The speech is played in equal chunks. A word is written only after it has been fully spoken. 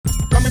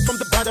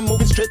bottom,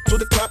 moving straight to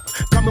the top.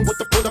 Coming with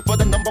the put up for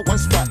the #1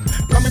 spot.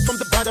 Coming from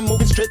the bottom,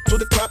 moving straight to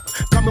the top.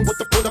 Coming with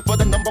the put up for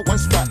the #1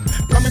 spot.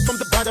 Coming from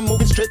the bottom,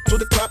 moving straight to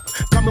the top.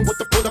 Coming with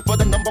the put up for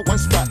the #1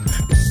 spot.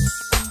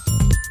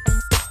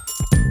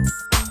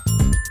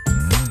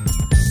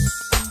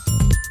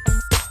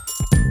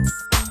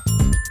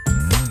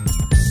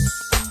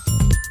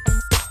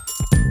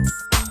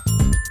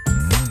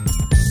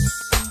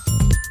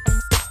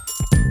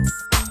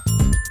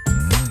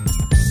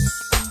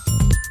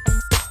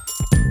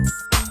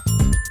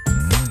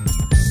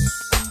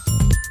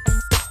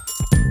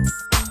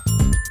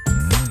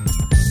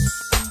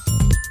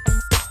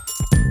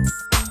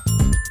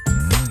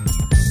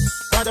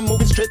 Bottom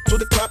moving straight to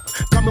the top,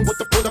 coming with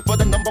the put up for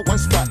the #1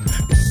 spot.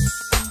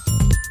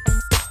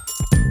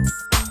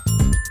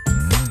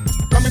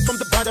 Coming from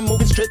the bottom,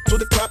 moving straight to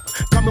the top,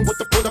 coming with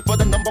the put up for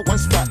the #1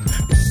 spot.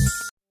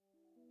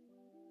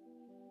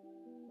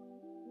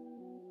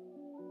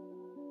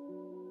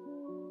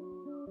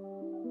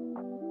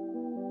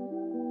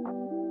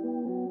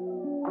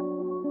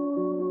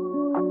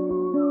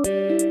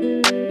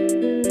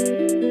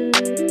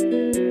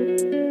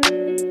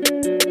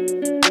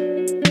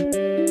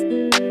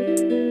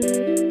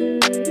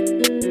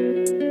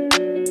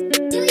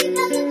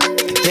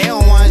 They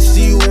don't wanna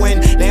see you win,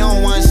 they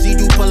don't wanna see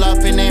you pull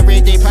up in that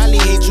red. They probably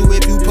hate you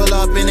if you pull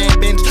up in that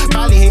Benz.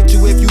 Probably hate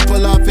you if you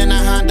pull up in a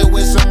Honda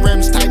with some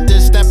rims. Type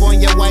to step on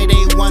your white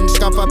A1,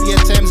 scuff up your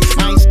Timbs.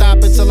 I ain't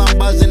stopping till I'm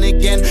buzzing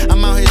again.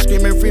 I'm out here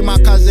screaming free my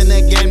cousin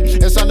again.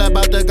 It's all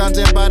about the guns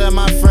and butter,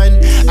 my friend.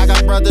 I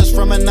got brothers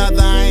from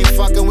another, I ain't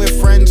fucking with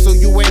friends. So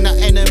you ain't an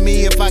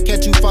enemy if I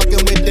catch you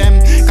fucking with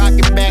them. Cock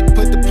it back,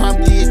 put the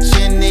pump to your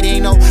chin. It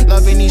ain't no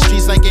love in these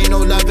streets like ain't no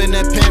love in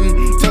the pen.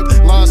 Took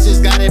losses,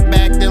 got it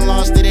back, then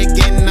lost it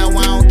again. Now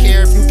I don't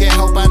care if you can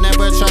help, I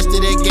never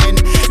trusted again.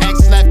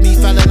 Ex left me,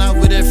 fell in love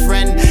with a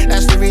friend.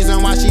 That's the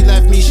reason why she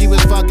left me, she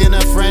was fucking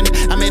a friend.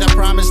 I made a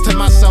promise to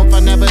myself I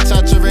never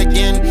touch her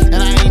again.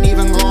 And I ain't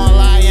even gonna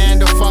lie, I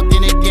end up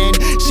fucking again.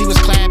 She was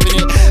clapping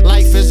it,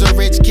 life is a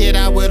rich kid,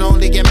 I would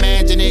only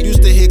imagine it.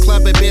 Used to hit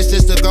club and bitch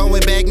just to go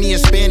and bag me a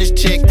Spanish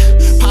chick.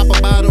 Pop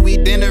a bottle, we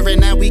dinner,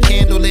 and now we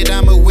candle it.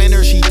 I'm a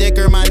winner, she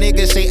thicker, my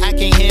niggas say I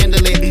can't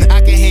handle it.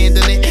 I can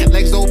handle it,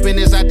 legs open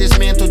as I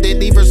dismantled it.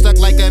 Leave her stuck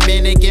like a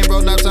mannequin,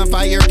 roll up some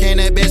fire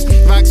cannabis.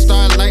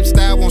 Rockstar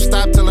lifestyle, won't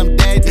stop till I'm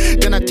dead.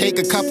 Then I take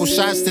a couple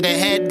shots to the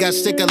head. Got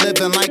sick of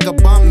living like a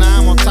bum, now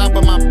I'm on top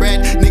of my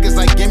bread. Niggas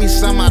like, give me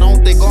some, I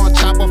don't think gon'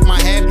 chop off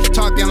my head.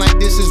 Talking like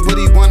this is what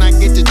he want, I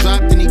get to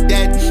drop, then he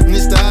dead. And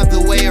it's the other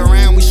way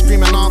around, we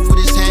screaming off with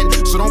his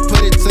head. So don't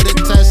put it to the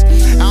test.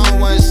 I don't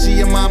wanna see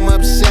your mom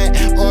upset,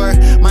 or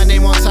my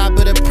name on top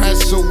of the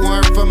press. So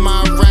warrant for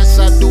my rest,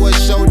 I do a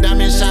show,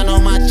 diamond shine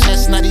on my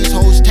chest. Now these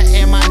hoes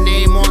tatting my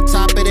name on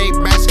top of they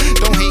breasts.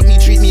 Don't hate me,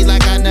 treat me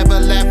like I never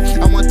left.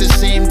 I want the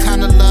same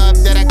kind of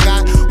love that I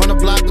got on the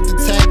block with the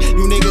tag.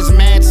 You niggas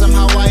mad,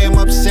 somehow I am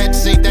upset.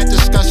 Save that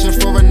discussion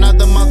for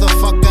another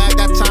motherfucker, I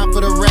got time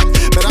for the rep.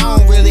 But I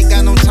don't really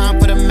got no time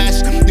for the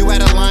mess. You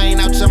had a line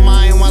out your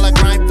mind while I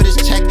grind for this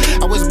check.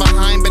 I was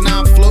behind, but now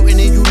I'm floating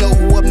and you know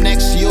who up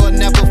next. You'll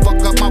never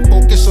fuck up my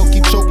focus, so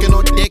keep choking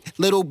on dick,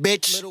 little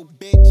bitch. Little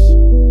bitch.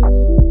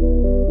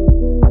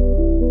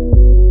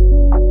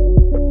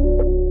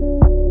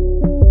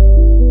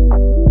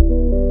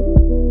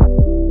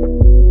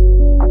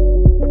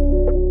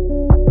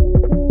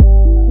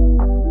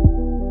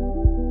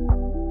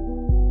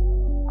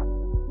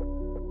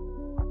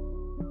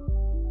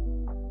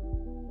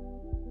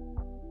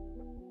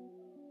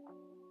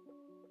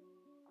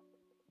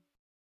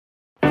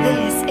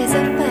 This is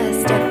a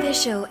first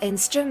official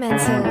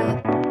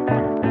instrumental.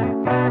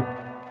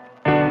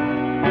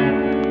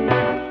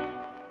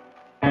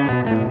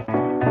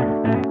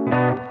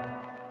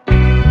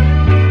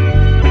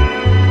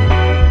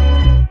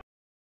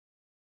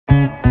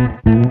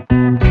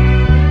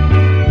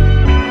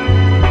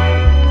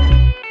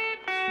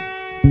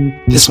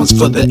 This one's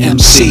for the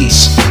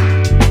MCs.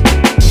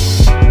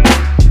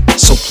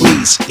 So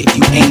please, if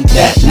you ain't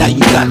that, now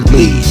you gotta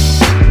leave.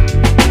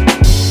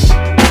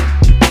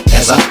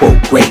 As I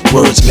quote great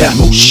words,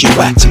 vamoose, you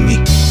whack to me.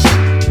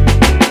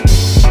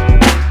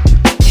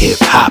 Hip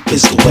hop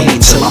is the way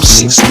till I'm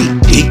 6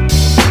 feet deep.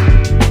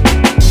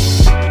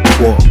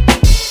 Whoa.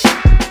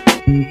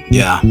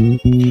 Yeah,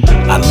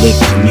 I live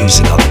for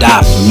music, I'll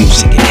die for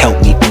music. It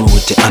helped me through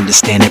it to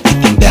understand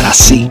everything that I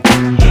see.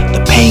 The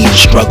pain, the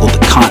struggle,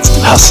 the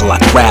constant hustle. I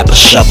grab a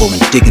shovel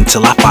and dig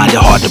until I find it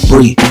hard to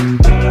breathe.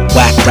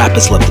 Whack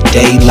rappers love the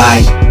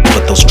daylight,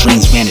 but those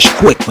dreams vanish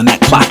quick when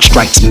that clock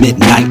strikes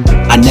midnight.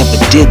 I never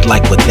did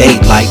like what they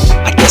like,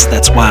 I guess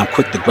that's why I'm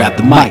quick to grab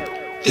the mic.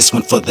 This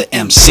one for the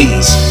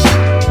MCs.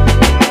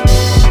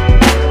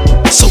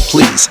 So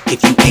please,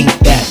 if you ain't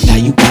that, now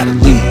you gotta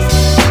leave.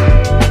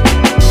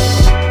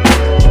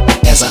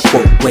 As I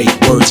quote great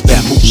words,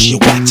 vamoose, you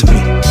whack to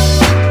me.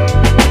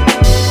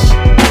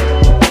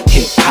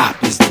 Hip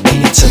hop is the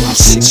way until I'm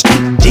 6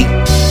 feet deep.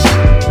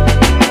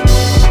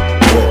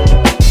 Whoa,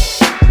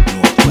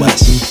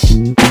 Northwest.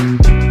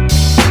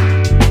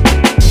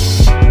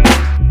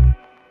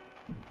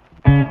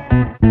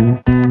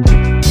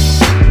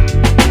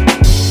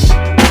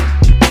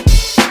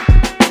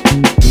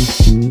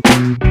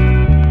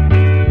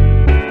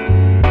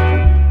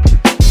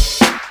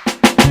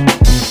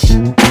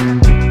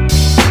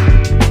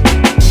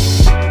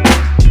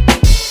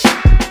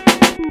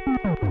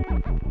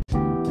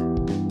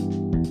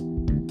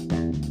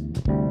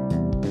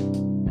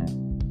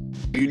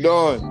 you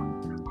doing?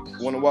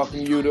 Want to welcome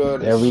you to the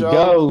There show. he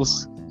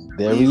goes.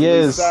 There he Easily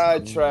is.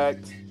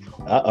 Sidetracked.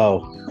 Uh-oh.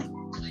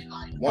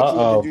 Why don't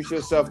you introduce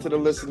yourself to the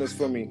listeners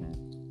for me?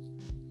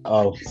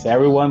 Oh, so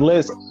everyone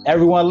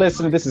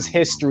listening, this is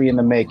history in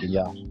the making,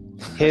 y'all.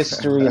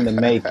 History in the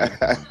making. You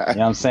know what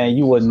I'm saying?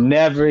 You will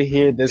never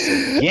hear this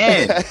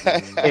again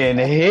in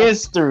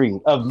history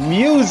of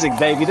music,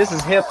 baby. This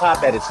is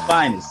hip-hop at its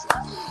finest.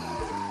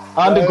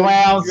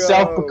 Underground,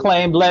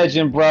 self-proclaimed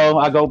legend, bro.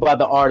 I go by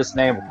the artist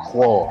name of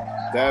Qual.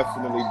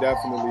 Definitely. You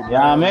know what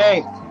I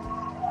mean?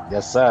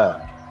 Yes,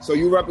 sir. So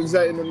you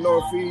representing the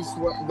Northeast,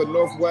 the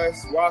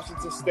Northwest,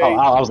 Washington State? Oh,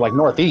 I was like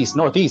Northeast,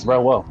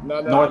 bro. Whoa. No,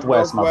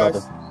 Northwest, my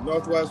brother.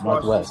 Northwest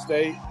Washington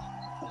State.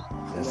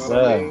 Yes,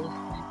 sir.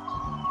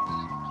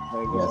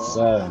 Yes,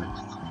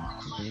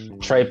 sir.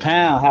 Trey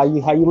Pound, how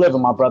you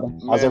living, my brother?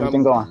 How's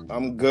everything going?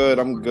 I'm good,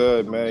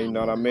 man. You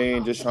know what I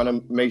mean? Just trying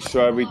to make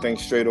sure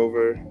everything's straight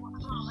over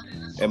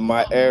in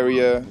my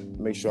area.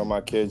 Make sure my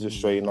kids are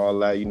straight and all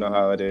that. You know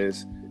how it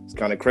is. It's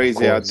kind of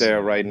crazy out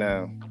there right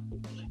now.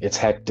 It's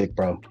hectic,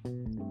 bro.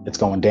 It's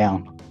going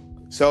down.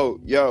 So,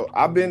 yo,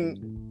 I've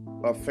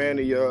been a fan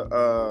of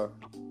your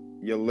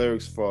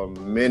lyrics for a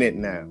minute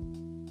now.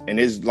 And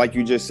it's like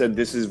you just said,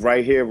 this is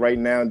right here, right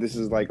now. This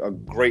is like a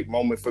great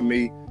moment for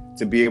me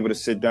to be able to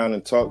sit down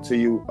and talk to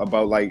you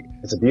about like...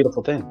 It's a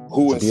beautiful thing.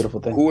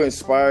 Who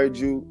inspired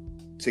you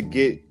to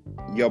get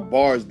your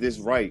bars this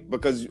right?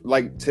 Because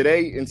like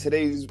in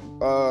today's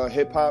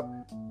hip hop,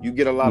 you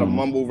get a lot of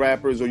mumble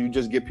rappers, or you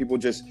just get people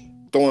just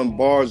throwing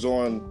bars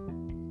on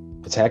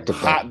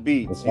hot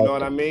beats. You know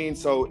what I mean?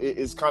 So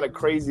it's kind of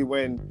crazy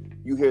when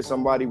you hear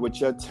somebody with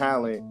your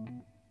talent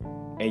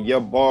and your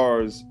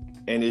bars,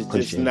 and it's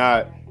just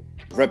not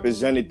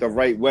represented the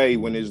right way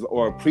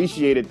or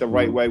appreciated the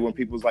right way when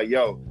people's like,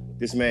 yo,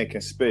 this man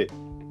can spit.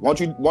 Why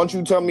don't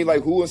you tell me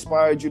like who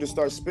inspired you to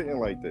start spitting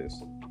like this?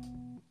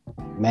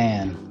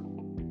 Man,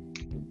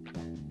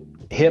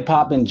 hip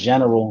hop in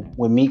general,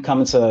 with me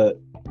coming to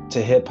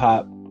hip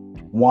hop,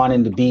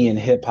 wanting to be in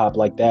hip hop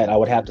like that, I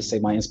would have to say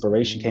my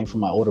inspiration came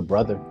from my older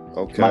brother.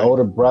 Okay. My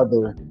older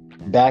brother,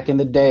 back in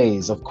the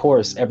days, of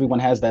course, everyone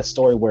has that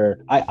story where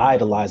I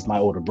idolized my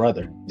older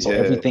brother. So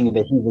everything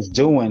that he was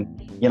doing,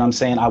 you know what I'm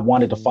saying, I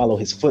wanted to follow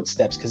his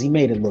footsteps because he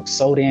made it look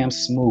so damn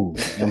smooth.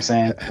 You know what I'm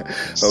saying?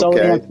 So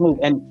damn smooth.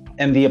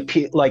 And the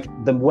appeal, like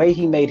the way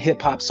he made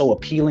hip hop so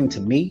appealing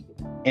to me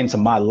and to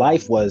my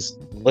life was,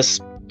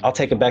 I'll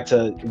take it back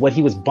to what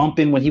he was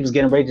bumping when he was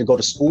getting ready to go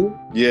to school.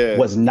 Yeah,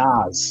 was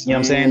Nas. You know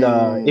what I'm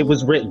saying? It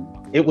was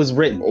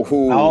written.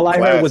 Ooh, all I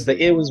heard was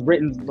it was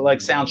written like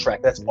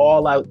soundtrack. That's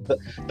all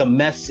the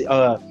mess.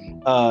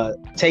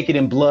 Take It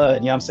in Blood.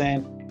 You know what I'm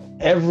saying?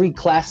 Every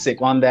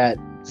classic on that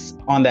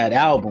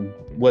album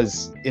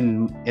was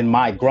in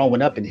my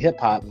growing up in hip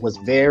hop was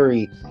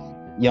very,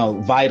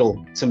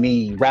 vital to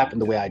me rapping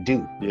the way I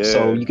do. Yeah.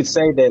 So you could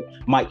say that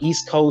my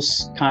East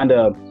Coast kind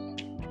of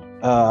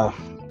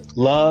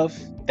love,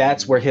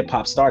 that's where hip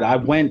hop started. I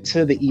went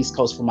to the East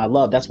Coast for my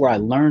love. That's where I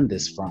learned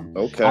this from.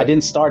 Okay. I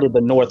didn't start at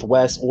the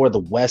Northwest or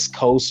the West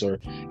Coast or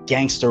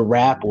gangster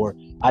rap, or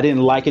I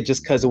didn't like it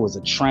just because it was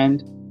a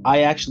trend.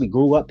 I actually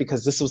grew up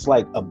because this was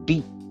like a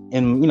beat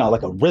and,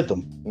 like a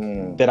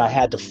rhythm that I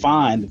had to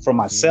find for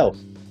myself.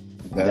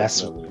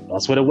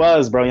 That's what it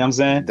was, bro. You know what I'm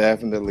saying?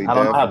 Definitely. I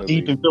don't know how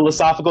deep and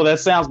philosophical that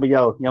sounds, but you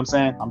know what I'm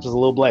saying? I'm just a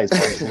little blaze.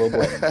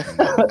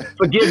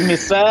 Forgive me,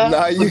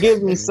 sir.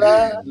 Forgive me,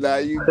 sir. Nah,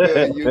 you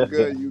good. You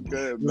good,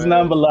 man. It's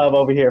nothing but love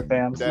over here,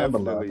 fam.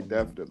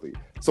 Definitely.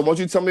 So why don't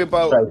you tell me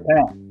about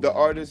the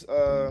artists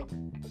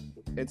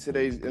in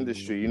today's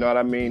industry? You know what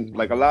I mean?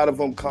 Like a lot of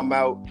them come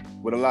out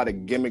with a lot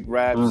of gimmick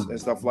raps and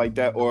stuff like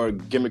that, or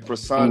gimmick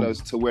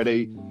personas to where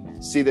they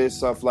see their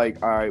stuff like,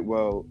 all right,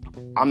 well,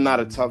 I'm not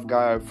a tough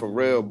guy for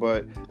real,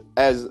 but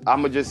as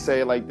I'm gonna just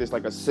say it like this,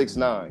 like a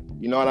 6ix9ine,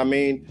 you know what I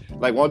mean?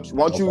 Like, why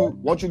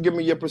don't you give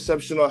me your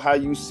perception on how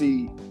you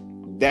see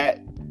that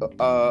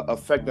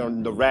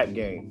affecting the rap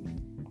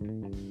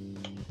game?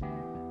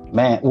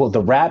 Man, well,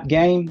 the rap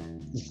game,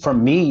 for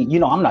me,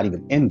 I'm not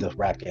even in the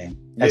rap game.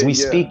 As we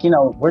speak,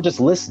 we're just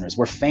listeners.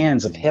 We're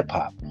fans of hip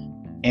hop.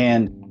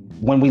 And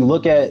when we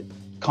look at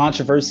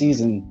controversies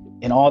and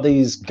all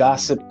these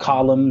gossip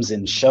columns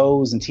and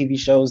shows and TV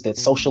shows that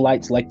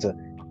socialites like to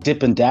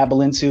dip and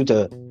dabble into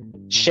to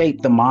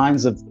shape the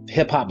minds of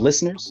hip hop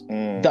listeners.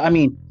 I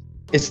mean,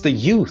 it's the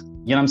youth, you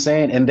know what I'm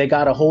saying? And they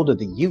got a hold of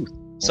the youth.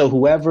 So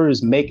whoever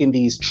is making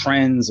these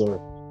trends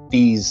or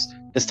this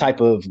type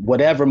of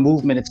whatever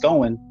movement it's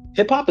going,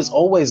 hip hop is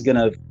always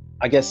gonna,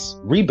 I guess,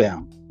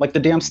 rebound like the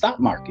damn stock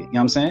market. You know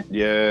what I'm saying?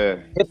 Yeah.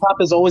 Hip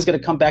hop is always gonna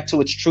come back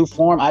to its true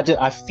form.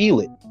 I feel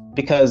it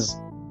because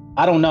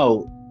I don't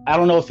know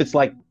if it's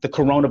like the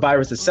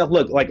coronavirus itself.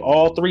 Look, like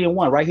all 3 in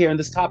 1 right here in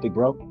this topic,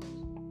 bro.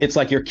 It's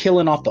like you're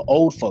killing off the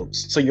old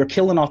folks. So you're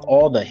killing off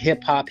all the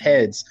hip hop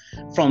heads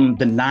from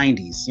the 90s.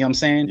 You know what I'm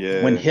saying?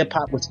 Yeah. When hip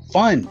hop was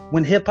fun,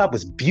 when hip hop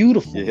was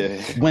beautiful,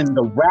 when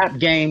the rap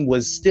game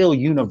was still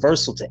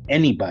universal to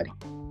anybody.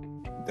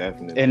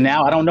 Definitely. And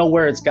now I don't know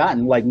where it's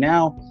gotten. Like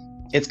now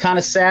it's kind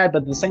of sad,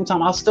 but at the same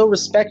time, I'll still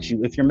respect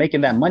you if you're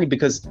making that money,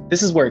 because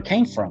this is where it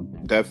came from.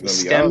 Definitely.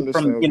 Stem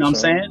from, you know what I'm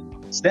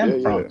saying?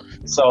 Stem from. Yeah.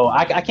 So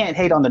I can't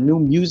hate on the new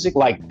music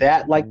like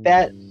that,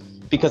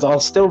 because I'll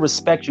still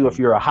respect you if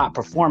you're a hot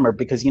performer,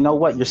 because you know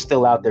what? You're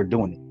still out there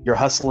doing it. You're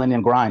hustling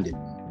and grinding.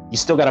 You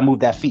still got to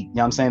move that feet. You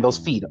know what I'm saying? Those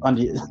feet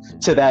under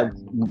to that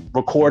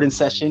recording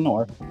session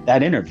or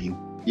that interview.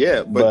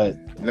 Yeah, but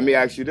let me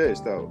ask you this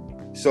though.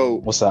 So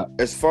what's up?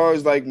 As far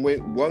as like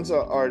once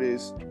an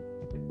artist,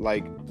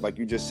 like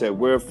you just said,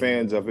 we're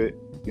fans of it.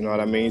 You know what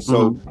I mean?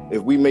 So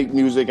if we make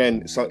music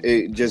and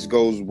it just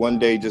goes one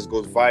day, just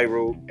goes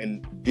viral,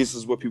 and this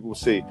is what people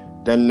see,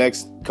 then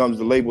next comes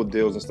the label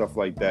deals and stuff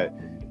like that.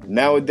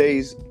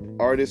 Nowadays,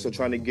 artists are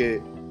trying to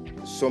get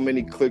so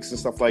many clicks and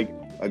stuff like.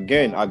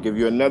 Again, I'll give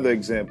you another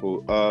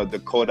example.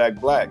 The Kodak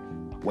Black,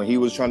 when he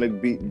was trying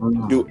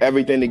to do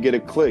everything to get a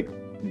click.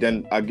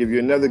 Then I'll give you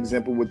another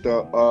example with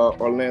the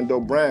Orlando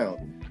Brown.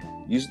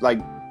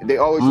 They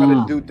always try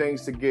to do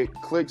things to get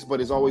clicks, but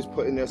it's always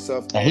putting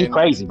themselves. And he's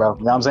crazy, bro.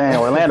 You know what I'm saying?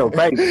 Orlando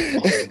crazy.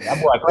 That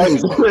boy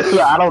crazy.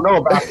 I don't know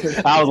about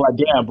it. I was like,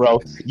 damn,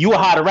 bro, you a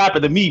hotter rapper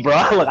than me, bro.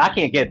 Look, I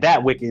can't get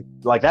that wicked.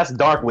 Like, that's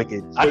dark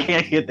wicked. I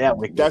can't get that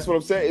wicked. That's what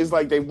I'm saying. It's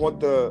like they want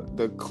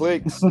the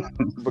clicks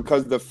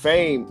because the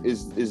fame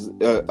is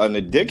an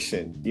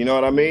addiction. You know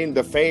what I mean?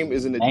 The fame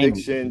is an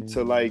addiction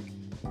to like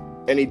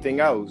anything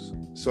else.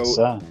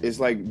 So it's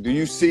like, do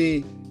you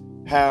see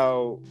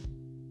how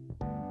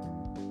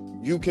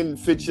you can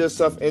fit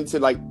yourself into,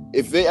 like,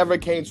 if they ever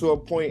came to a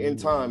point in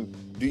time,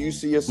 do you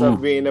see yourself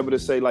being able to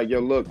say like, yo,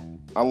 look,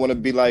 I want to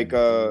be like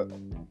for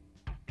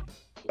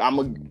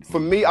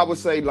me, I would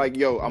say like,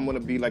 yo, I'm going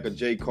to be like a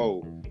J.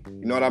 Cole.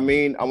 You know what I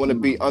mean? I want to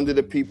be under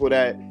the people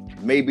that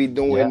may be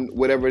doing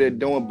whatever they're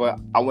doing, but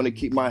I want to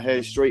keep my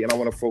head straight and I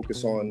want to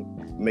focus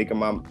on making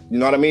my, you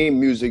know what I mean?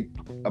 Music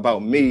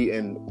about me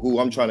and who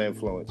I'm trying to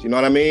influence. You know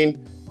what I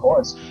mean? Of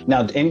course.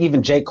 Now, and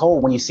even J. Cole,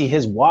 when you see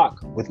his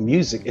walk with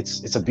music,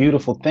 it's a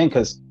beautiful thing,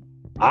 because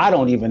I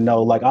don't even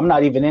know, like, I'm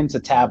not even into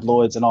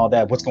tabloids and all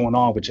that, what's going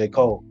on with J.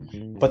 Cole.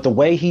 But the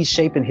way he's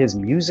shaping his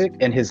music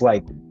and his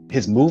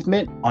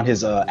movement on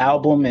his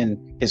album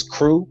and his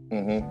crew,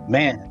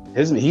 man,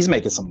 he's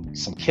making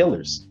some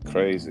killers.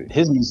 Crazy.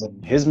 His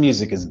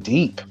music is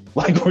deep,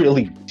 like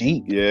really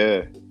deep.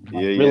 Yeah.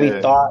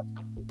 Really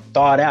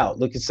thought out.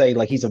 Look and say,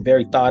 like, he's a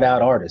very thought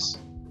out artist.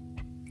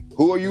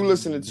 Who are you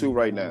listening to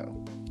right now?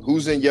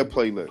 Who's in your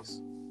playlist?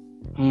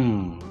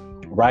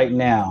 Right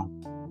now.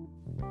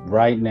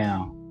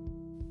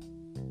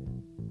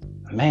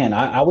 Man,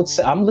 I would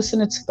say I'm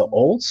listening to the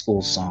old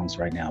school songs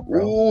right now,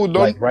 bro. Ooh,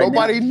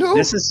 nobody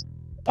knew.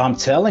 I'm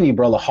telling you,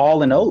 bro, the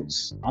Hall and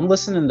Oates. I'm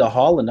listening to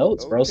Hall and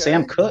Oates, bro.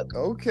 Sam Cooke.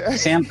 Okay.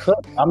 Sam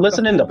Cooke. I'm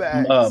listening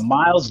to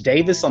Miles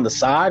Davis on the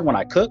side when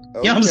I cook.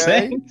 You know what I'm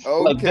saying?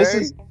 Okay.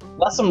 Like,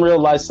 that's some real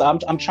life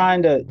stuff. I'm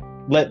trying to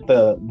let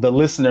the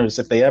listeners,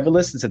 if they ever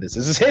listen to this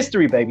is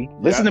history, baby.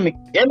 Listen to me.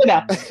 Hear me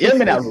now,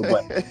 real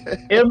quick.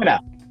 Hear me now.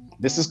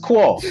 This is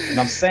Qual. And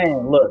I'm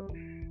saying, look,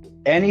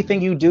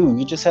 anything you do,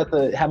 you just have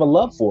to have a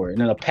love for it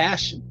and a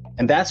passion.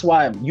 And that's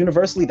why,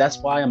 universally, that's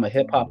why I'm a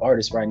hip hop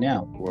artist right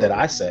now. Word. That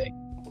I say.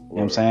 You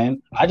know what I'm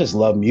saying? I just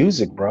love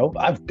music, bro.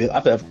 I've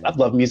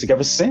loved music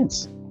ever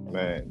since.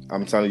 Man,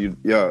 I'm telling you,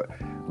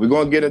 we're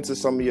gonna get into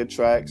some of your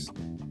tracks.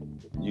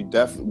 You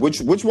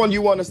definitely. Which one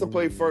you want us to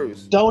play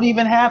first? Don't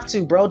even have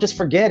to, bro. Just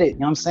forget it. You know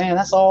what I'm saying?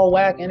 That's all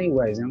whack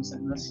anyways. You know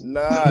what I'm saying?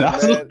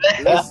 Man.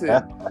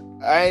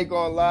 Listen, I ain't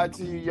gonna lie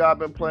to you. Y'all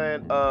been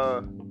playing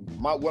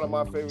one of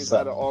my favorites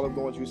out of all of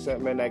the ones you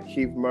sent, man. That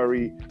Keith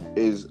Murray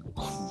is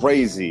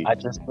crazy. I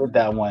just did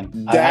that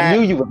one. I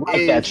knew you would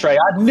like that, Trey.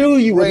 I knew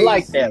you would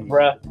like that,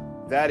 bro.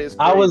 That is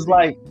crazy. I was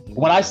like,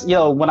 when I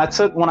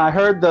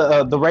heard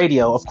the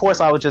radio, of course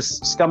I was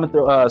just scanning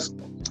through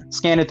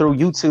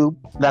YouTube.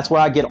 That's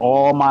where I get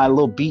all my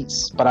little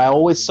beats, but I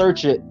always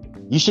search it.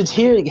 You should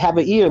have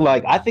an ear.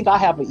 Like, I think I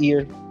have an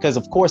ear, because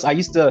of course I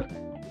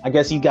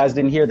guess you guys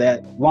didn't hear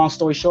that. Long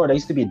story short, I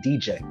used to be a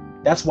DJ.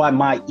 That's why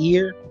my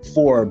ear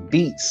for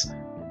beats,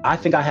 I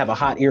think I have a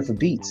hot ear for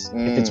beats.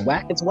 If it's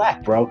whack, it's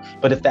whack, bro.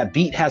 But if that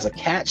beat has a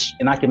catch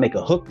and I can make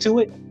a hook to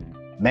it,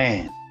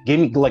 man, give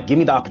me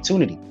the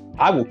opportunity.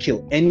 I will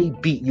kill any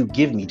beat you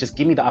give me. Just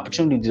give me the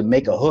opportunity to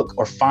make a hook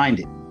or find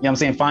it. You know what I'm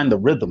saying? Find the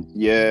rhythm.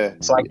 Yeah.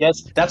 So I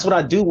guess that's what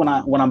I do when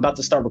I'm about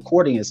to start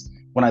recording, is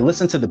when I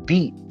listen to the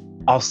beat,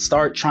 I'll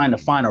start trying to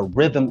find a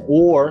rhythm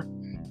or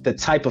the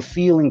type of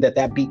feeling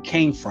that beat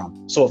came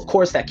from. So of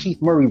course that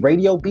Keith Murray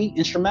radio beat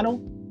instrumental,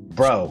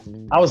 bro,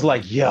 I was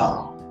like,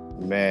 yo,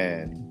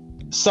 man,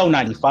 so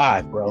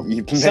 95, bro.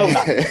 So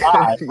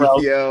 95, bro.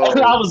 Yo.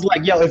 I was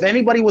like, yo, if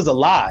anybody was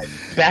alive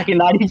back in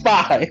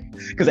 95,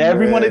 because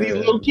every one of these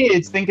little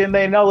kids thinking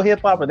they know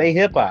hip hop or they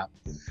hip hop.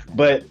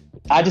 But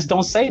I just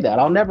don't say that.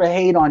 I'll never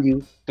hate on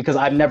you because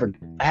I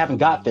haven't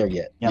got there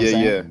yet. You know what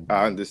I'm saying?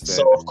 I understand.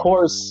 So of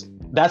course,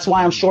 that's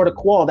why I'm short of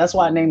Qual. That's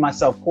why I named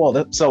myself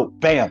Qual. So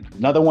bam,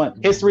 another one,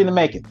 history in the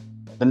making.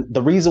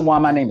 The reason why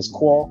my name is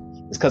Qual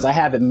is because I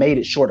haven't made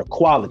it short of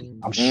quality.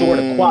 I'm short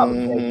of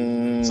quality,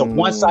 baby. So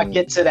once I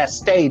get to that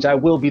stage, I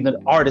will be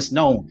the artist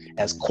known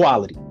as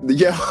Quality.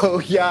 Yo,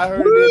 yeah, I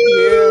heard it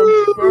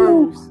here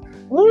first.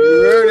 You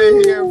heard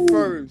it here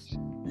first.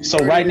 So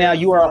right now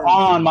you are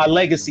on my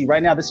legacy.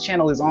 Right now this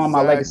channel is on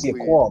my legacy of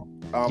Qual.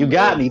 You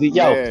got me.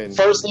 Yo, man.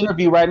 First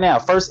interview right now.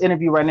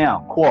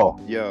 Qual.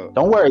 Yo.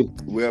 Don't worry.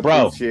 We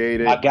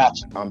appreciate it. I got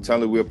you. I'm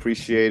telling you, we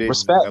appreciate it.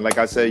 Respect. And like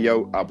I said,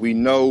 yo, we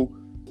know,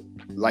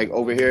 like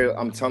over here,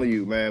 I'm telling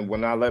you, man,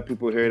 when I let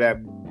people hear that,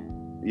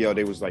 yo,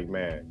 they was like,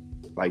 man,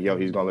 like, yo,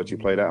 he's gonna let you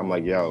play that. I'm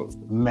like, yo,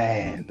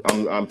 man,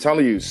 I'm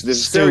telling you, this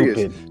is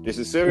serious. This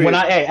is serious.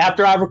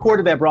 After I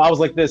recorded that, bro, I was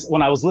like this.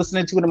 When I was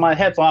listening to it in my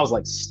headphone, I was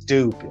like,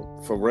 stupid.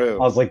 For real.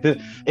 I was like,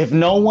 this. If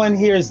no one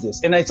hears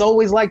this, and it's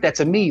always like that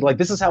to me. Like,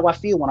 this is how I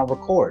feel when I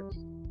record.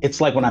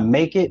 It's like when I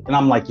make it, and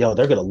I'm like, yo,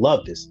 they're gonna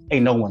love this.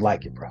 Ain't no one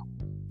like it, bro.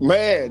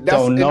 Man,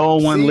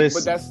 one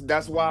listen. But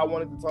that's why I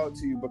wanted to talk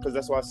to you, because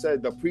that's why I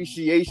said the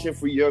appreciation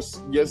for your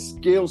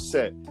skill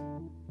set.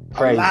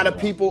 Crazy. A lot of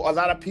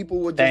people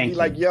would just be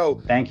like, yo,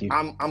 thank you.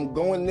 I'm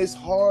going this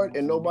hard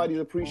and nobody's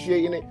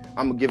appreciating it.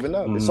 I'm giving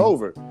up. It's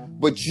over.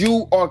 But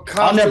you are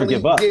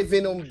constantly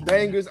giving them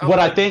bangers.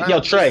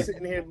 Trey,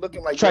 sitting here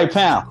looking like Trey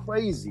Pound,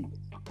 crazy.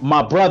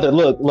 My brother,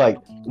 look, like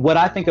what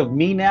I think of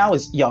me now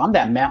is, yo, I'm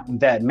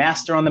that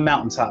master on the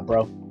mountaintop,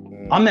 bro.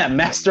 I'm that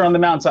master on the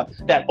mountaintop.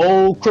 That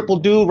old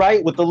crippled dude,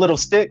 right, with the little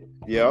stick.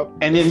 Yep.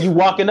 And then you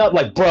walking up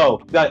like,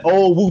 bro, that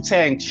old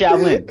Wu-Tang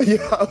Shaolin.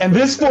 Yep. And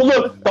this fool,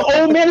 look, the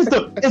old man is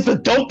the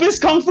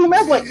dopest kung fu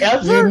master like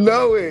ever. You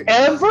know it.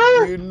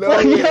 Ever? You know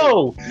like, it.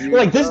 Yo,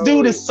 like this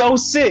dude is so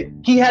sick.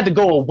 He had to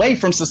go away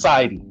from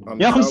society. You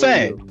know what I'm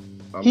saying?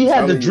 He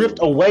had to drift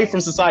away from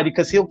society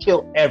because he'll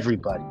kill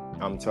everybody.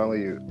 I'm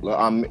telling you.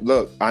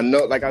 Look, I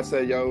know, like I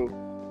said, yo,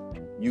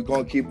 you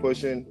gonna keep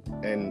pushing,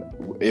 and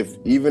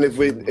even if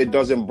it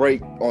doesn't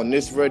break on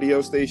this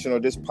radio station or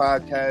this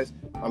podcast,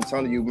 I'm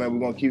telling you, man, we're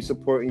gonna keep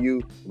supporting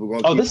you.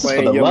 We're gonna keep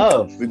playing is for the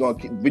love.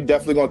 We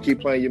definitely gonna keep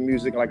playing your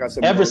music. Like I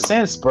said,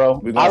 since,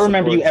 bro. I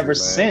remember you ever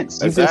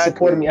since. You've been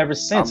supporting me ever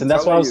since, and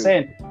that's what I was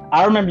saying.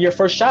 I remember your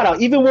first shout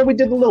out, even when we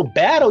did the little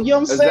battle. You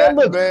know what I'm saying?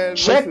 Look, man,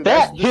 check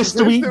that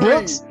history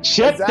books.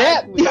 Check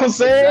that. You know what I'm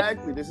saying?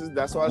 Exactly.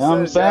 That's what I said. You know what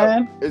I'm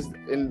saying?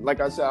 And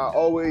like I said,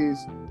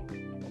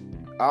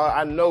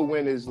 I know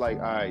when it's like,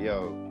 all right,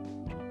 yo,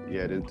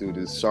 yeah, this dude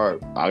is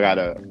sharp. I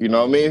gotta, you know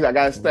what I mean? I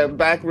gotta step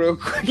back real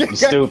quick. You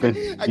stupid.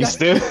 You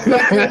stupid.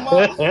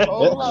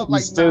 Hold up.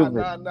 Like, stupid.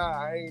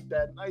 Nah, I ain't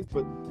that nice.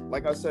 But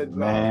like I said,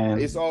 man,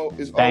 it's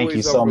thank always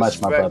you so much,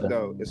 respect, my brother.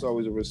 Though. It's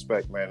always a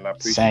respect, man. And I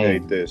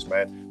appreciate this,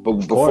 man. But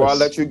before I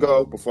let you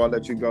go,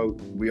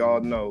 we all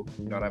know,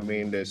 you know what I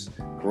mean? This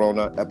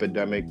Corona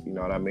epidemic, you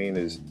know what I mean,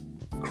 is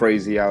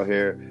crazy out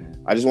here.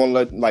 I just want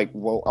to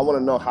I want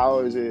to know, how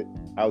is it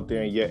out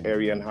there in your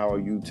area, and how are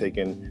you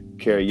taking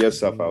care of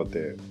yourself out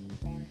there?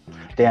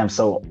 Damn,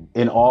 so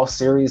in all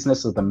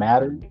seriousness of the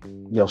matter,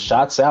 yo,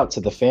 shouts out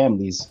to the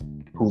families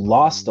who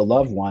lost a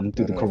loved one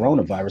through the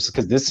coronavirus,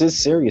 because this is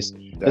serious.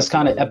 Definitely. This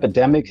kind of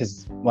epidemic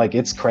is like,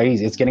 it's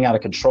crazy. It's getting out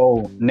of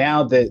control.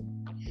 Now that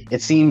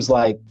it seems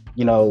like,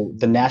 you know,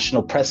 the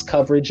national press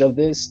coverage of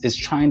this is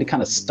trying to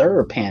kind of stir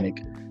a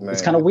panic. Man.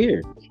 It's kind of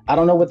weird. I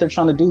don't know what they're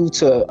trying to do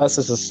to us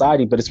as a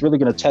society, but it's really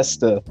going to test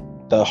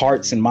the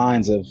hearts and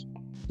minds of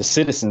the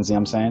citizens, you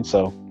know what I'm saying?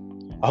 So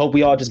I hope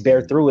we all just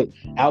bear through it.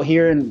 Out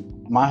here in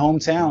my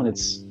hometown,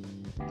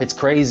 it's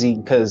crazy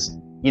because,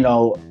 you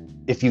know,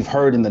 if you've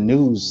heard in the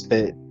news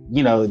that,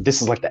 you know,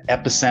 this is like the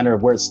epicenter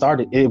of where it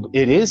started,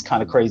 it is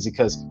kind of crazy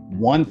because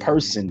one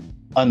person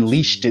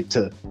unleashed it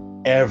to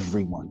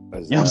everyone. You know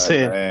what I'm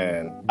saying?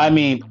 Man. I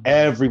mean,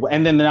 everyone.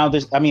 And then now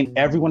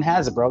everyone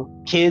has it, bro.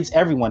 Kids,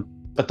 everyone.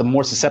 But the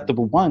more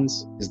susceptible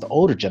ones is the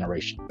older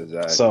generation.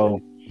 Exactly. So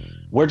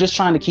we're just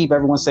trying to keep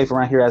everyone safe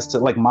around here. As to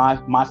like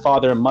my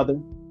father and mother,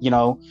 you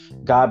know,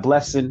 God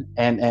blessing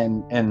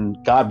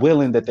and God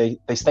willing that they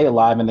stay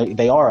alive, and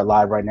they are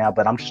alive right now.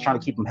 But I'm just trying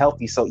to keep them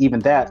healthy. So even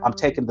that, I'm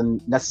taking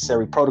the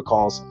necessary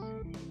protocols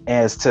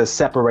as to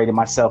separating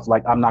myself.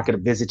 Like, I'm not going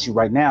to visit you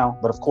right now,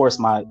 but of course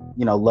my,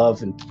 you know,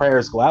 love and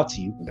prayers go out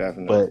to you.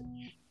 Definitely. But,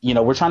 you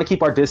know, we're trying to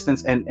keep our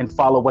distance and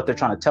follow what they're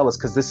trying to tell us,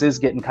 because this is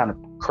getting kind of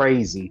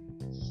crazy.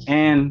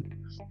 And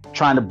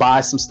trying to buy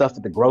some stuff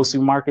at the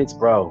grocery markets,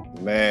 bro.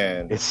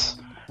 Man, it's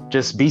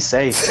just be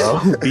safe,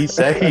 bro. Be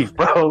safe,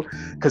 bro,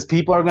 because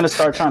people are gonna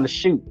start trying to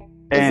shoot,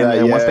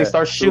 and once they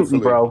start shooting,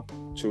 bro.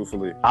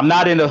 Truthfully, I'm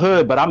not in the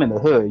hood, but I'm in the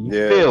hood. You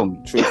feel me?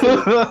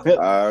 Truthfully,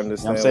 I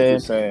understand, you know what you're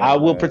saying. I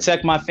will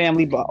protect my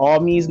family by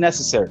all means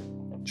necessary.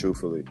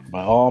 Truthfully,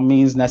 by all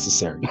means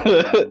necessary.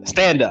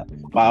 Stand up.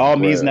 By all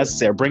means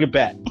necessary. Bring it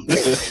back.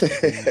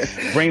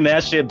 Bring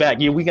that shit back.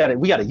 Yeah, we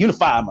gotta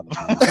unify,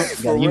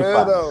 motherfucker. For real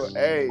though.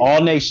 Hey,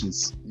 all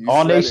nations,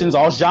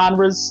 all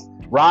genres,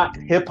 rock,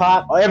 hip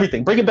hop,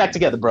 everything. Bring it back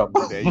together, bro.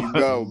 There you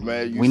go,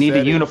 man. We need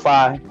to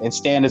unify and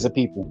stand as a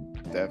people.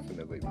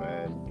 Definitely,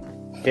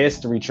 man.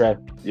 History, Trey.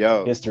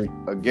 Yo, history.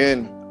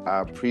 Again,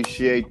 I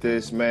appreciate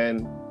this,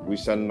 man. We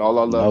sending all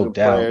our love and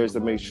prayers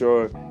to make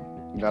sure,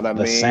 you know what I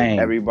mean? Same.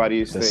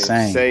 Everybody is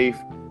staying safe.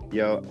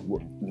 Yo,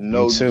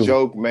 no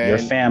joke, man. Your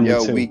family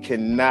yo, too. We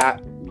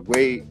cannot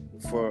wait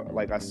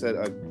like I said,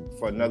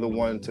 for another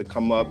one to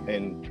come up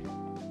and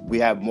we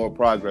have more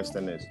progress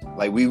than this.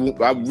 Like we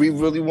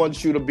really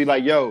want you to be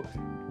like, yo,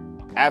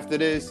 after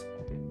this,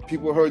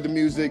 people heard the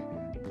music,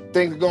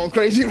 things are going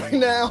crazy right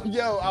now.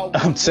 Yo,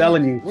 I'm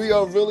telling you, we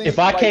are really. If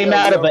I came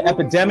out of an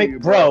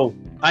epidemic, bro,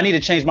 I need to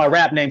change my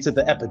rap name to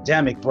The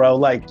Epidemic, bro.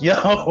 Like,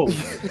 yo,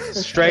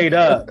 straight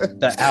up,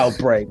 The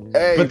Outbreak.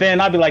 Hey. But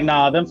then I'd be like,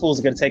 nah, them fools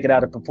are gonna take it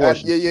out of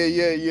proportion.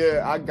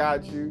 Yeah. I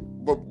got you.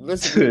 But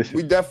listen,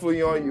 we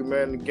definitely on you,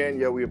 man. Again,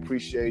 yo, we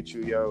appreciate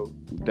you, yo.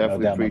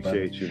 Definitely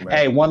appreciate you, man.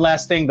 Hey, one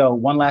last thing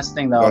though.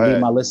 I'll leave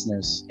my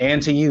listeners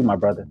and to you, my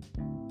brother.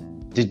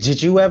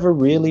 Did you ever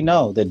really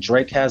know that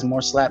Drake has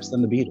more slaps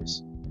than the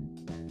Beatles?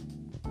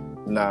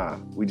 Nah,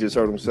 we just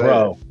heard him say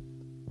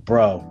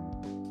Bro.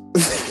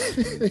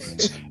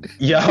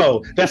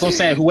 Yo, that's what I'm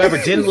saying. Whoever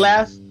didn't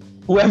laugh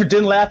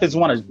is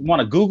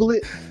wanna Google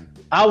it.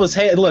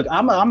 Look,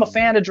 I'm a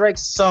fan of Drake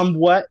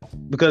somewhat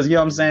because you know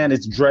what I'm saying,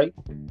 it's Drake.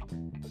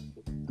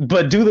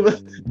 But do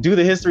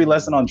the history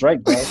lesson on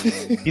Drake, bro.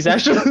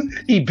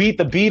 He beat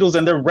the Beatles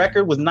and their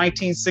record was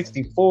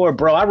 1964,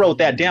 bro. I wrote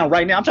that down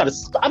right now. I'm trying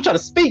to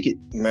speak it.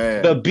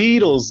 Man. The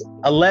Beatles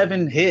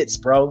 11 hits,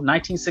 bro.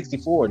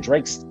 1964.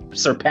 Drake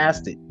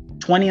surpassed it.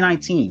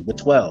 2019 with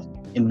 12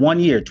 in 1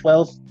 year.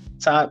 12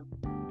 top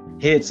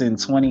hits in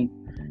 20.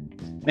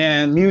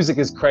 Man, music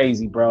is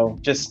crazy, bro.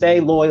 Just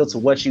stay loyal to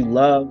what you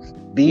love,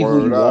 be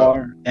who you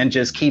are, and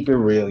just keep it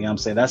real. You know what I'm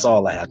saying? That's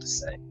all I have to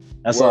say.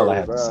 That's all I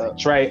have to say.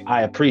 Trey,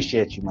 I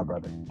appreciate you, my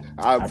brother.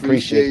 I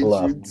appreciate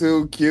you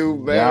too, Q,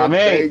 man.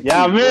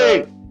 Yeah,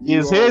 me.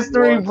 It's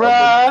history,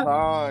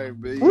 bro.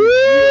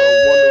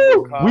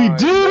 Woo! We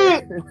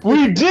did it.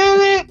 We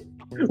did it.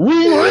 We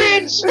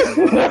rich.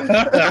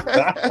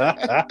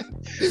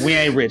 We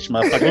ain't rich,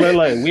 motherfucker.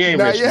 Look, we ain't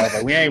rich,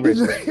 motherfucker. We ain't rich.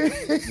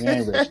 We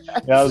ain't rich.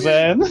 You know what I'm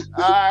saying?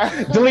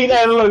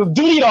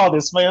 Delete all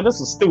this, man. This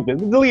is stupid.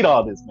 Delete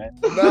all this, man.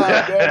 Nah,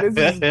 man,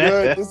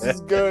 this is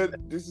good.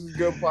 This is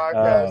good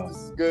podcast. This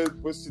is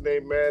good. What's your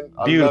name, man?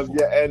 I love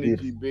your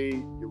energy,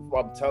 B.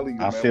 I'm telling you,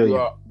 man. I feel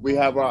you. We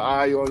have our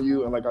eye on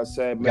you, and like I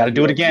said, man, we gotta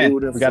do it again.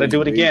 We gotta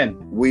do it again.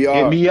 We are.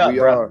 Hit me up,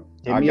 bro.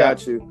 I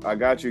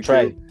got you,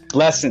 Trey.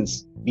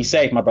 Blessings. Be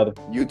safe, my brother.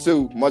 You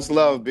too. Much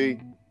love, B.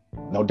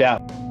 No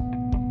doubt.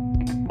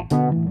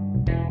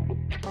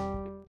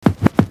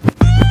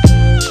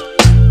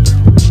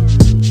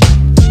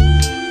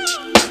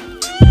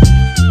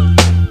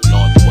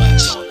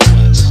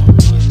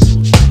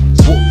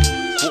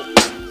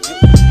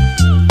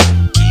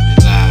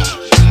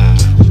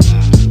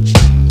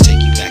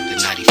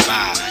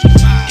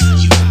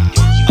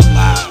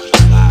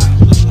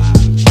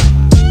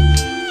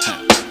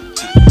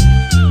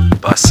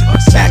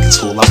 Back in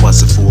school, I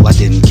was a fool, I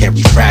didn't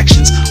carry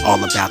fractions. All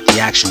about the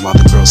action while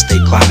the girls stay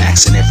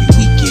climaxing every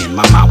weekend.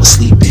 My mom was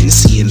sleeping,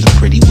 seeing the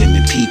pretty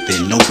women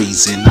peeping. No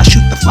reason, I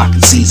shoot the flock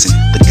in season.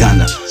 The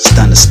gunner,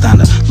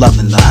 stunner,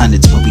 loving the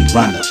hundreds when we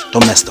run her.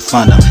 Don't mess the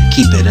fun up,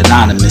 keep it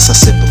anonymous. I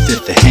sip a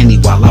fifth of Henny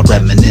while I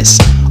reminisce.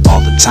 All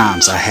the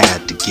times I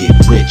had to get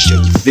rich, yo,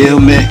 you feel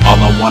me? All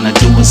I wanna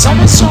do is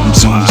I'ma zoom.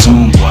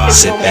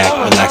 Sit back,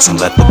 relax, and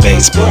let the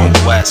bass boom.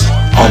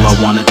 All I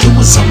wanna do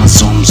is I'ma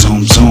zoom.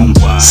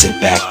 Sit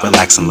back,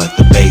 relax, and let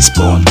the bass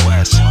boom.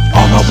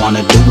 All I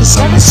wanna do is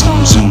I'ma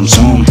zoom.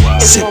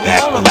 Sit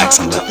back, relax,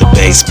 and let the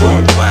bass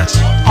boom.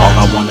 All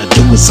I wanna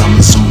do is I'ma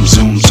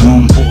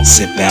zoom.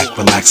 Sit back,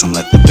 relax, and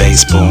let the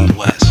bass boom.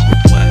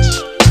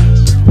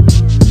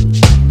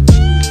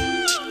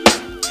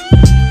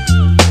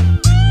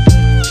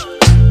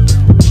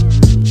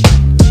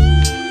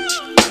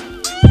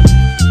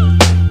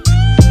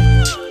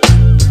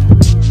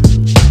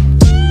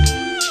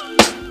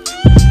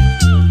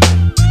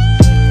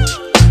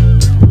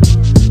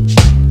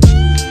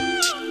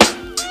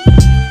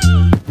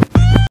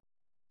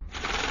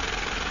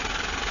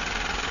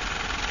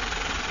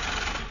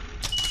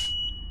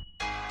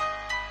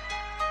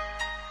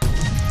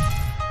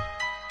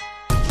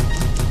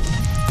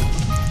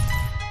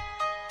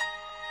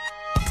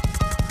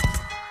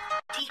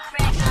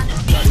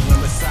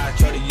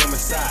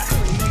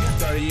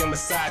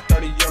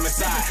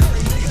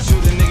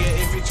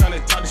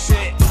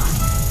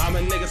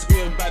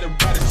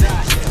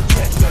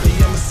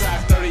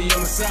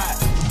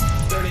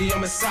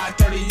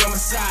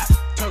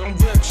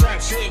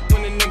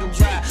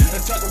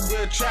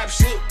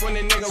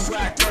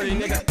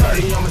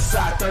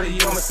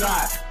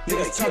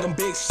 Niggas talking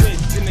big shit,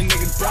 then the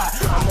nigga die.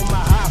 I'm on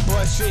my high,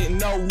 boy, shit,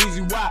 no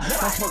reason why.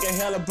 I'm smoking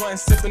hella blunt,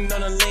 sipping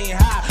on a lean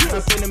high.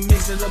 I'm finna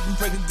mix it up and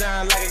break it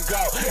down like it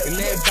go. And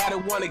everybody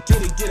wanna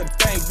get a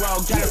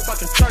bankroll. Got a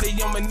fucking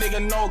 30 on my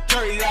nigga, no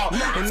curry out.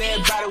 And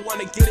everybody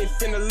wanna get it,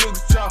 finna lose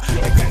control.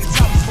 I got the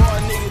top for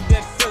a nigga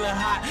that feeling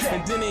hot.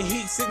 And then the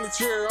heat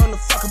signature on the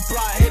fucking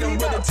block. Hit him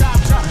with a top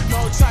drop,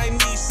 no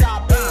Chinese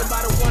shop.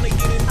 Everybody wanna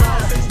get it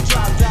on, fix the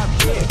drop,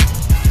 yeah.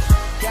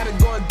 Gotta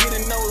go and get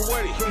it, know it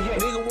worthy.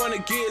 Nigga wanna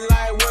get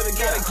like worthy.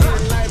 Gotta get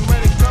it like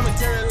money.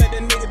 Commentary, let that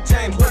nigga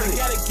change.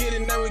 Gotta get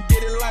it, now we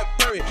get it like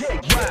Perry.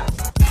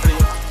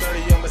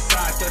 30 on my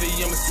side,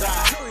 30 on my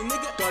side.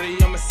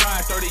 30 on my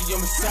side, 30 on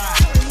my side.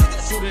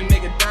 Shoot a nigga.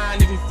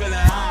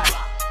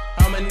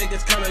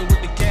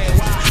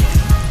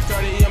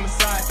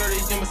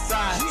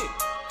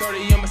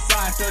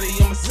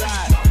 30 on my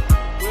side.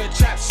 Real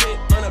trap shit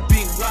on a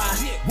beat wide.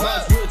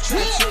 Real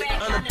trap shit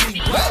on a beat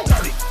wide.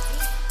 30.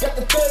 Got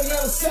the 30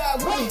 on the side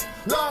with me.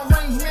 Long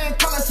range man,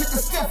 call that shit the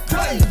Steph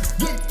Curry.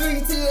 Get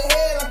 3 to your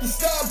head like you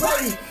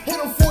Starbury. Hit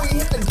him 4, you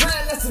hit the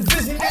ground, that's a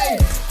visionary.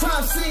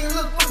 Crime scene,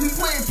 look like we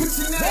playing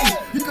Pictionary.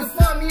 You can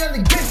find me on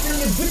the gift in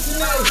the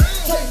dictionary.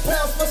 Take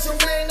pounds, special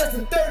man, that's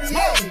a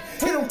 38.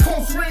 Hit him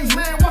close range,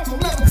 man, watch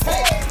him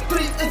levitate. 3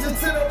 inches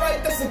to the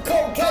right, that's a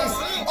cold case.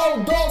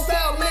 Old dog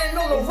style, man,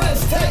 on the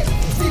rest take.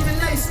 Stephen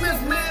A.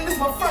 Smith, man, this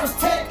my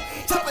first take.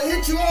 Chopper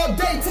hit you all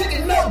day,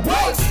 taking no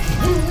breaks.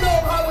 You know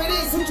how it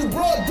is, hit you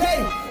broad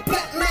day.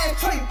 Black man,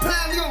 straight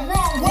pound, you the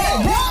wrong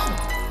way.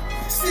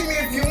 See me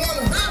if you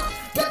wanna,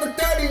 got the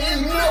 30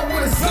 and you know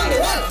what it's under.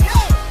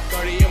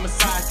 30 on my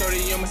side,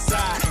 30 on my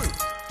side.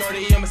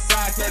 30 on my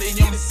side,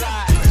 30 on my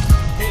side.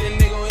 Hit a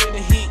nigga in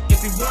the heat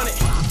if he want it.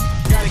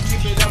 Gotta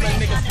keep it on my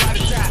nigga fly to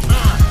top.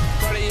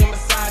 30 on my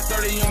side,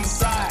 30 on my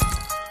side.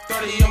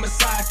 30 on my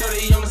side,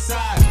 30 on my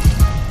side.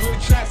 Real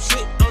trap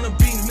shit on the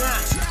beat now.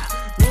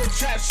 Real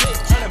trap shit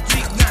on the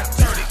beat now.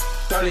 30.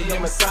 30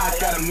 on my side,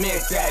 gotta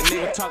mint that.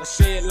 Nigga talking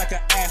shit like an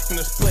ass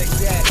finna split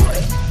that.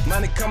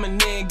 Money coming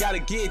in, gotta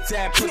get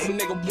that. Pussy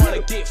nigga wanna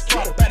get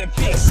fucked by the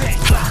big set.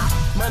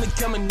 Money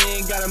coming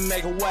in, gotta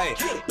make a way.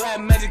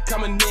 Black magic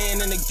coming in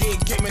and the gig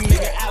gave me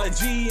nigga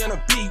allergy on a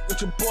beat with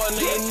your boy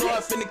Lil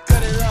North finna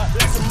cut it up.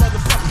 Like some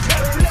motherfucker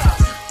cut it up.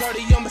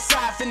 30 on my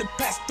side, finna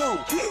pass through.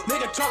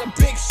 Nigga talking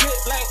big shit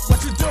like what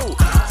you do.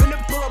 Finna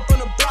pull up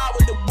on the bar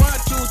with the 1,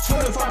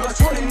 2, 25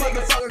 plus 20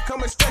 motherfucker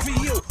coming straight for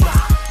you.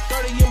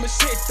 30 on my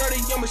shit,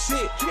 30 on my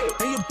shit.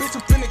 And your bitch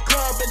up in the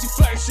club, bet you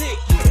flirt shit.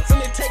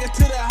 Finna take it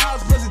to the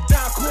house, buzz it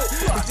down quick.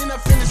 But then I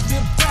finna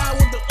skip down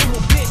with the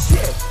Uber bitch.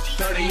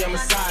 30 on my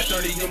side,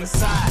 30 on my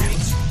side.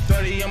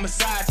 30 on my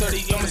side,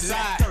 30 on my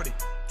side.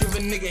 Give a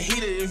nigga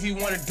heater if you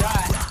wanna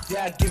die.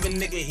 Yeah, give a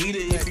nigga heater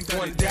if you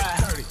wanna die.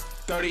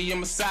 30 on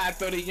my side,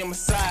 30 on my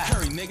side.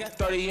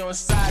 30 on my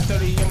side,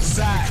 30 on my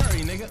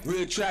side.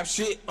 Real trap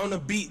shit on the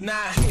beat now.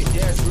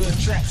 Yeah, it's real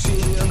trap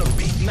shit on the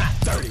beat now.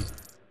 30.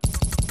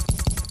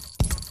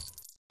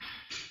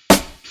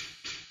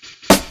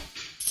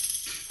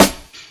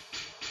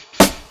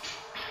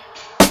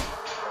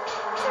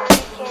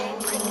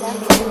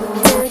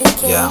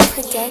 Yeah.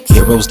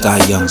 Heroes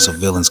die young so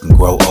villains can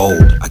grow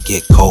old. I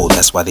get cold,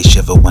 that's why they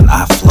shiver when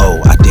I flow.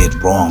 I did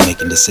wrong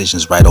making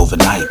decisions right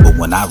overnight, but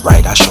when I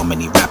write, I show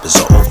many rappers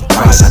are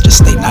overpriced. I just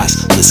stay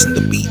nice, listen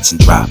to beats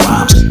and drop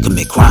rhymes.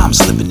 Commit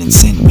crimes, living in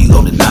sin,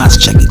 reloading nines.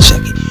 Check it,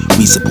 check it.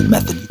 Reasonable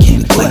method, you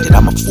can't neglect it.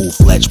 I'm a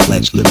full-fledged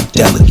pledge, living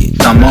delicate.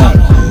 Come on.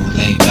 Who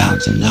they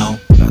bound to know?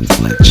 About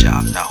to let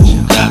y'all know.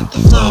 Who got the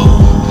flow?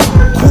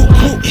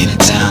 In a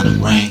town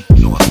of rain,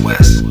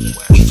 Northwest,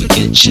 we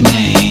forget your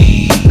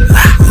name.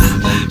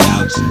 They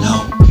bout to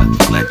know, but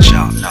to let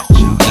y'all know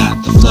who got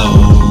the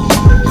flow.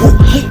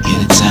 In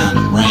a town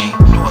of rain,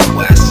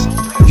 Northwest,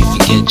 we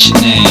forget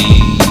your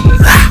name.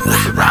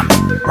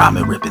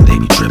 Rhyming, ripping, they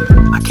be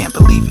tripping. I can't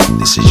believe it.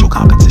 This is your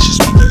competition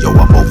speaking. Yo,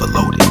 I'm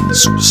overloaded.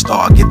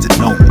 Superstar, get to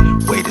know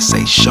me. Way to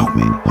say, show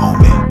me,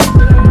 homie.